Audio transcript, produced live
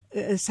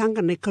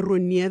sanga na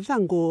karonia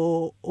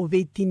dhango o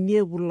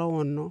veitinie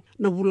vulaono.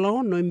 Na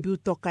vulaono embiu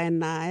toka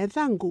na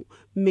dhango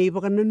me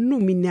wakana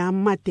numi ni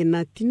amate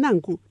na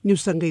tinangu ni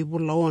usanga I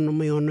vulaono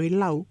mai ono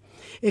ilau.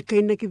 E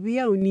kaina ke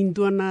viau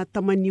nindua na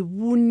tamani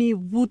vuni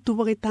vutu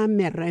wakita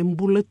mera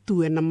embula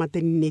tu na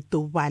matani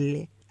neto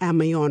vale.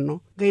 Mai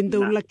ono. Gainda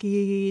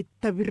ulaki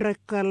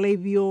taviraka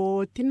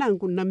leivio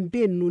tinangu na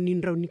mbenu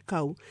nindrau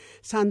nikau.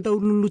 Sanda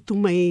ululutu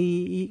mai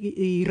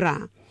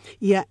ira.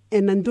 Ia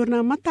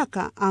enanduna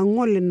mataka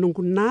angole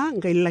nungu na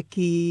ngai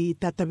laki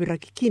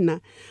tataviraki kina.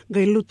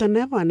 Ngai luta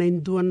neva na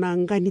indua na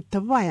ngani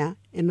tavaya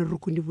ena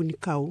rukuni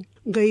vunikau.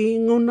 Ngai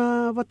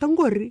ngauna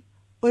watangori.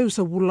 Oi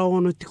usa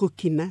vulaono tiko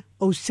kina.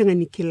 O senga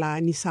ni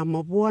kila ni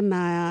samavua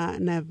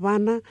na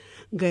vana.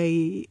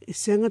 Ngai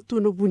senga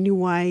tuna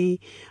vuniwai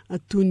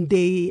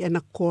tundei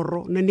ena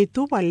koro. Na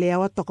nitu valea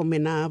watoko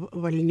mena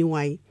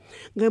valiniwai.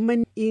 Ngai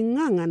man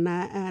inganga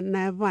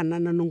na vana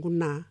na nungu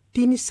na.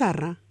 Tini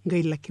sara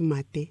ngai laki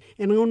mate.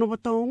 Ena ngauna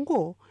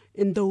wataongo.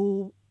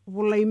 Endau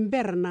vula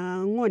imbera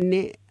na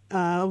ngone.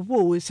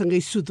 Vou sanga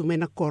isudu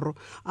mena koro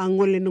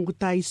angole nungu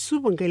tai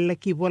suba ngai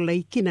laki vola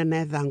ikina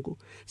na edhangu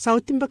sa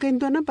otimba ka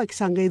indona baki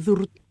sanga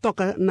idhuru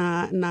toka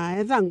na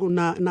edhangu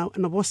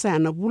na vosa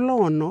na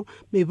vulaono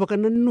me baka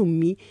na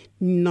numi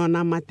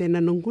nona mate na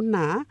nungu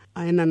na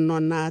ena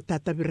nona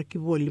tatavira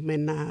kivoli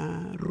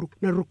mena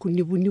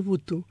rukuni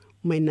vunivutu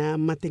maina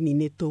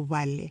matenine to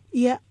vale.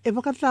 Ia e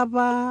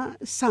vakatava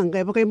sanga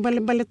e vaka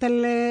imbale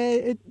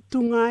tale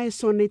tunga e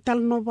sone tal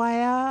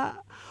novaya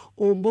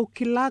o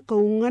mbokila ka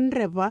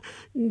unganreva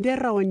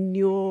ndera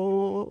onyo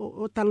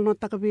o tal no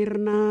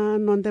takabirna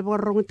non de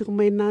borrongo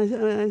tikumaina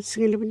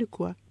singile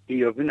binikua.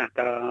 Io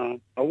vinata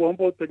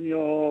awambo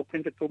tenio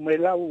kente to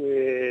melau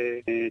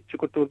e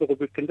chikoto to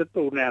kente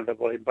to na da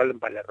bo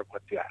imbale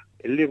rokotia.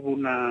 Elevu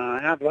na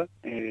ava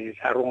e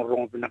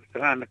sarong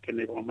vinakana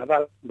kene bo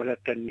madal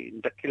balatani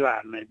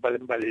ndakila na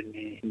imbale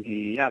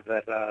ni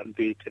ava ra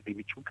ndi te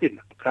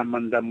bichukina.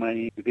 Kamanda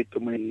mai vito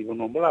mai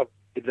bonomla.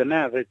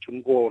 Idana ve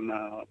chungo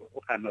na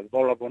kana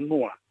bola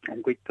bonua.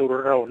 Ngoi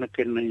torao na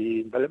kene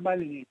imbale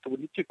to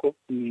ni chiko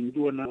ni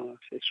duana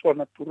se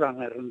sona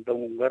turanga renda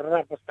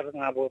ngara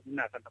pasaranga bo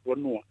na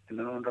bonua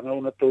na ranga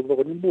una todo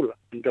con imbula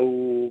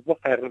ndau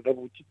vakar da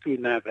bucitu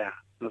na va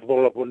na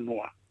bola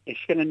bonua e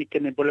sena ni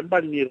kene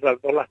bolembal ni ra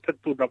bola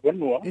tatu na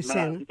bonua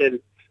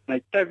na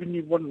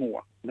itavini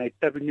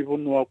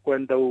bonua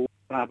kwenda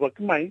na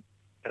bakmai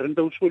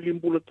renda usoli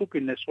imbula tu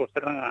kene so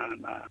seranga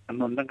na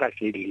nondanga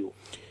sheliu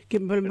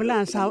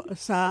Kimbala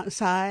sa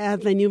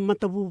adani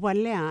matabu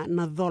valea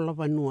na dola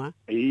vanua.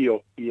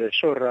 Iyo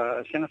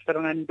sora senga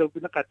seranga ni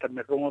dobi na kata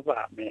me rongo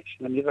va me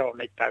senga ni rao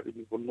na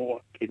itavini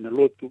bonua kena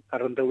lotu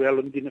aranda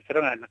welo ndina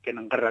seranga na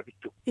kena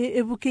ngarabitu.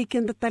 E buke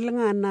kenda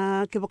talanga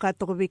na ke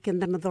bakato ko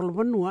kenda na dola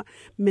vanua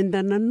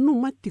menda na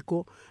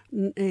numatiko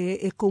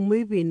e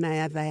komeibi na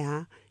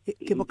ya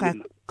ke baka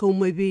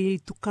komeibi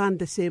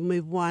tukanda se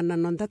me buana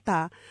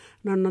nondata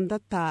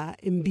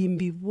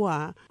mbimbi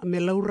bua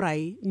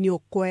melaurai ni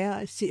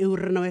okoya si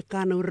urna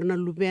wekana urna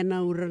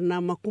lubena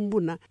urna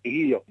makumbuna.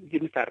 Iyo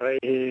ginitara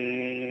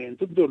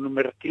tudo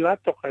numero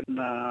kilato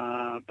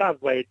kana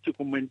tava e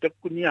tukumenta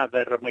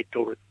kuniada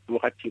ramaitore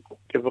duhatiko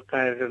ke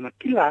baka na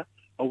kila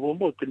o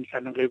bombo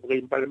tinisana ngai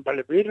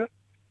imbale vera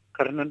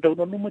karena ndau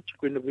no numa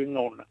chiko ina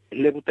vingaona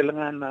lebu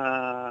telanga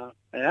na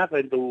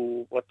ava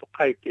ndo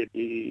watokai ke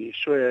di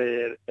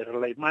soe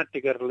relai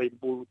mate relai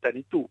bulu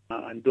tanitu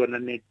andona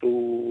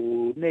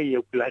neto nei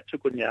eu kila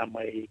chiko nya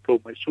mai ko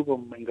mai suba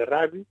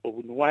mangarabi o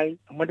bunuai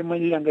amade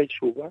mai langa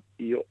suba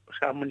io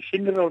sama ni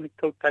sinira ni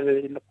ko kale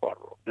ina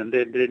korro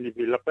nande ni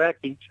bila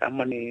paki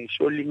sama ni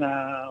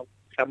solinga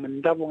sama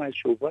ndabo ngai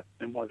suba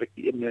me mo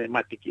me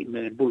matiki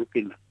me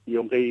bulukina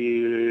io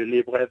ngai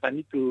lebra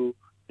tanitu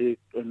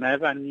na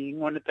vani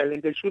ngone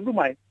talenge sudu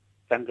mai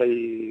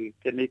tangai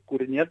kene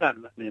kurinya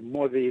dana ne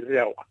mode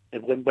rewa e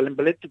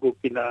blembaleti ko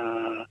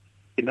kina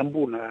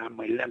mbuna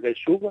mai langa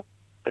suba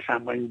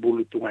kasama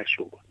imbulu tu mai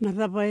suba na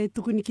dava e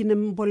tukuni kina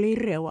mbole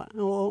rewa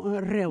o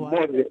rewa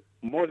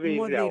mode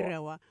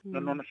rewa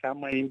no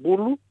sama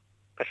imbulu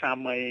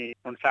kasama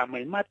non sama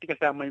mati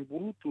kasama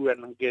imbulu tu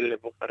anangele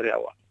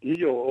bokarewa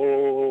iyo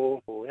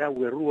o ya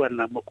werua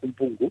na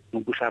makumpungu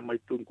nungu sama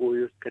itungo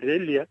yo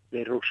kerelia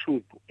le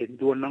rosudu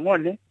endo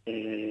nangone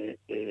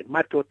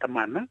mato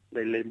tamana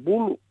le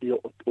mbulu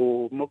yo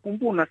o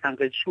makumbuna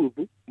sanga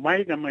sudu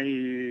mai na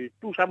mai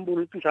tu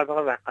sambulu tu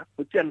sadaraka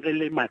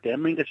utiangele mate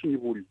amenga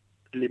sinibulu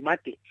le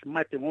mate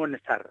ngone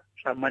sar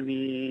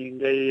samani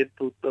ngai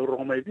tu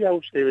roma bia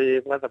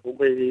se wada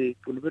bongai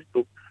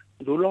universito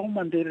dulu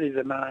mandiri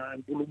na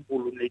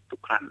bulu na itu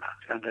kana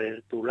sanga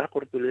tula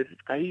kortule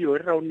kayo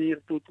rauni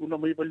tu na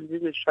may bali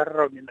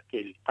sarrauni na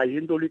keli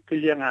kayo doli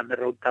keliang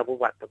amero tabo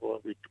bata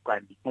bo itu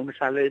kandi mo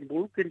misale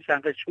bulu kin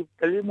sanga su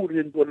kali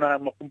murin do na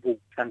makumbu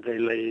sanga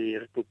lai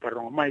tu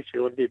parong mai se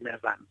odi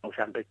meran o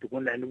sanga tu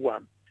na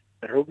nuam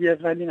pero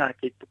biasa ni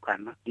ngake itu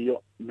kana dio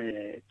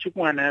me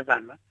chukwana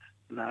dana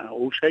na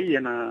usai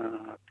na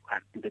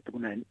tukan de tu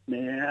na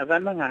me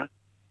adana nga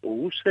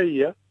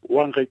usaia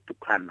wanga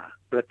tukana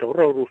la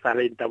toro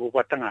sale tabo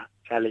patanga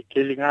sale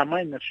kelinga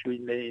mai na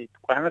suine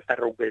tukana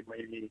sarongge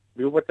mai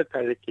biubata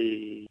tale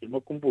ki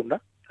mokumbuna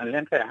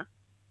alen kaya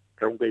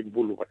rongge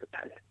bulu bata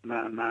tale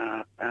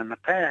na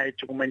kaya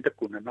itu kumain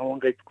takuna na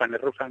wanga tukana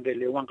rosange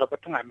le wanga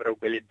patanga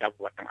merogele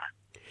tabo patanga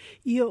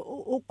Io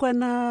o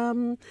kana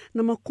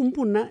na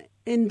makumpuna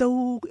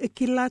endau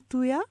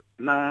ekilatu ya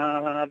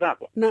na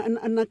dako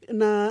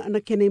na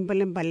kene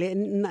Ibalebale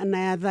na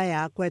yadha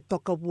ya kwa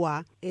toka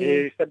bua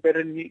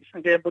sabere ni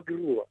sange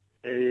bagua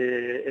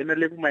ena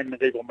le mai na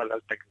kai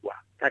malal takwa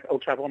tak au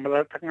sa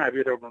malal tak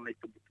ngabi ro no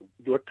itu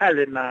do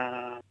tale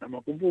na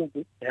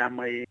makumbungu ya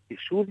mai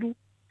isudu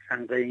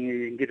sange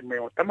ngir me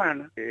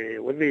otamana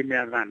wale me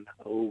azanda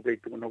o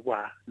gaitu no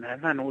wa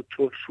na no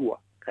chosua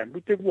kan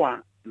bute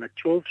wa na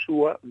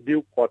chosua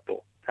biu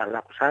koto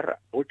sala kusara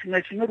o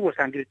tinga singaru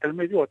sangri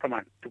talmedio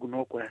otaman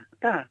tukuno ko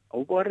ta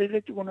o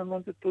gorele tukuno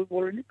non to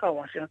bolani ka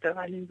wa sing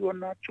tanga ni do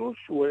na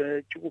chosu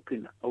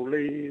chukukina o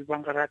le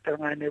bangara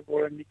tanga ne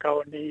bolani ka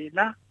ni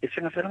na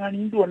singa tanga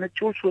ni do na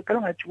chosu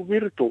tanga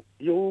chukubirto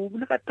yo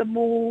na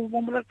katamo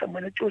mo mala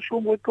tama na chosu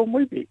mo ko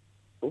mo bi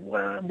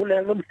wa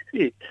mula lo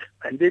mi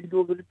ande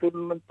do to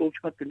non to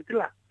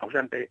chukatila o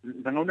sante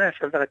nangona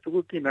salta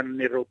chukukina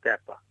ni ro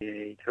kapa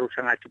tro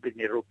sanga chupi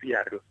ni ro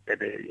piaro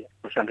tebe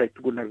sanga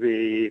tukuna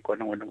ve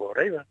kona ngona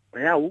goraiva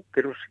yau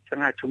pero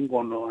sanga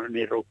chungono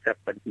ni ro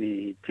kapa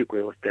ni chico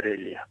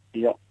Australia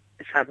yo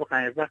sabe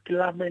ka va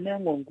kila mena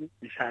ngongu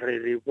ni sare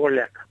ri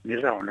bolaka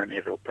ni raona ni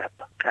ro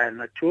kapa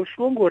kana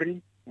chosu ngori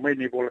mai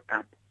ni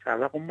bolaka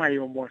sala ko mai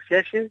mo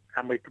sese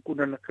kama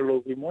tukuna na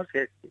kalogi mo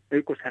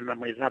sese ko sana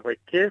mai zaba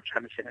ke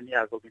sana sana ni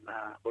ago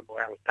na bono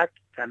al tak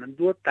sana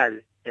do tal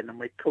ena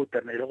mai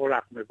kauta na lo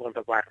lak me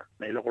volta bara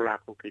na lo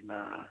lak ko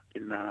kina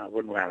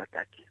bono al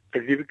tak ke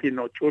dibi ki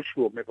no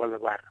chosu me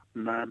volta bara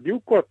na biu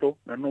koto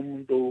na no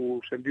mundo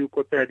se biu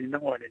koto ari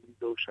na ngone ni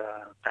do sa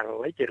tala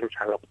ke ro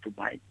sala ko tu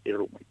mai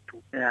ro mai tu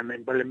na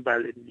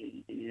Ibalebale ni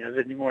ya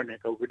ni ngone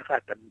ka ko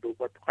khata ndo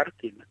ko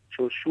karkina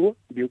chosu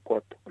biu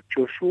koto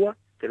chosu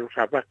pero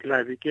saba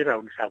kila vikira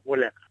un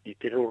sabola y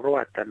pero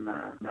roata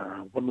na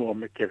bono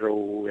me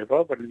kero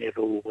eva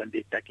banero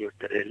wandi taki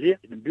Australia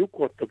in biu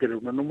ko to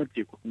kero no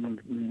mutiko no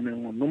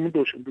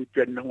mundo se du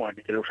tien na wani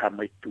kero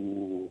sama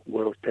itu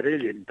go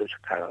Australia ndo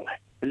sakala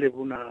le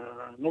buna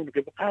no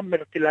ke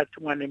kamera kila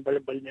tunga ne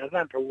Ibalebale nya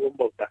ran ro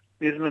mbota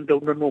ni no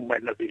no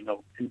mai na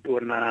bingo into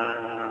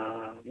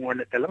na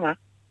ngone telanga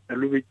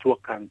luwi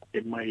tuakang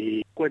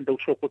mai kwenda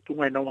usoko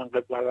tunga na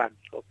wanga balan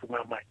so tunga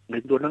mai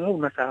ndo na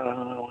una sa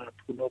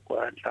tuno ko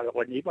an sala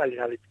ko ni bali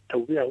hali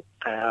tawia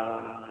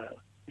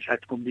sa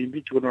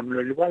kumbimbi tuno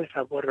no le bali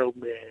sa bora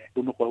me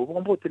tuno ko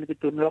bombo tini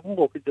ki tuno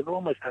ngo ki tuno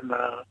ma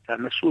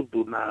sana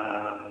sudu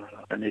na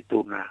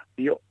tuna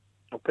yo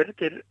o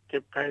perché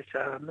che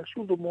paesa na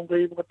sudu monga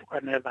i ko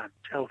tukana van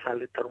sa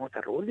sale tarmo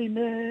taroli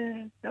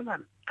ne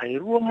van ai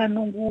ruanga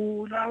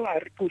nungu la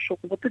tu so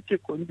ko te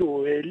ko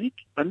ndo elik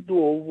ando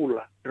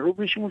ovula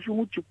robi simu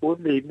ko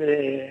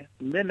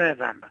me na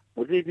rana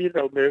o de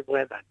vida me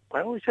pueda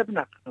kwa o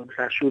sabna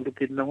sa sudu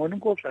kin no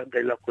ngo sa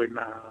ngaila ko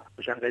na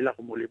sa ngaila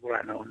ko muli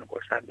burana no ko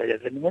sa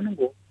ngaila ni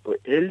ngo to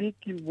elik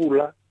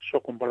vula so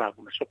kompola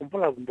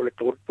bole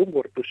to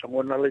tungor to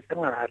sangona le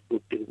tanga artu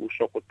ti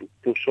so ko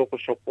tu so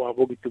ko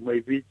abogi tu mai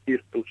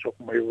vitir tu so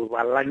mai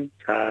balan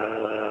sa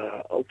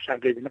o sa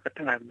ngaila na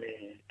katanga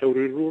me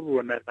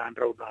tauriru na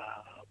tandra na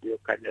yo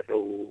kanero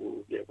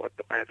ye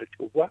wato para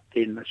chuwa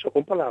kin so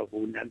kompola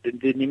bu nan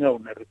ninga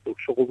una to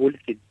so ko boli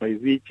kin mai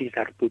viti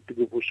artu ti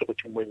bu so ko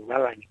mai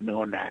balan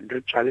no na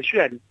andro chale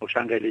shuan o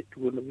sa ngaila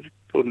tu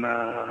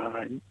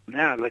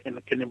na la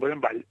ken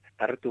Ibalebale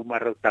artu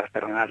maro ta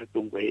taranga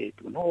tu ngwe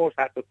tu no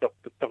sa to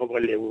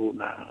bole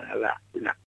na la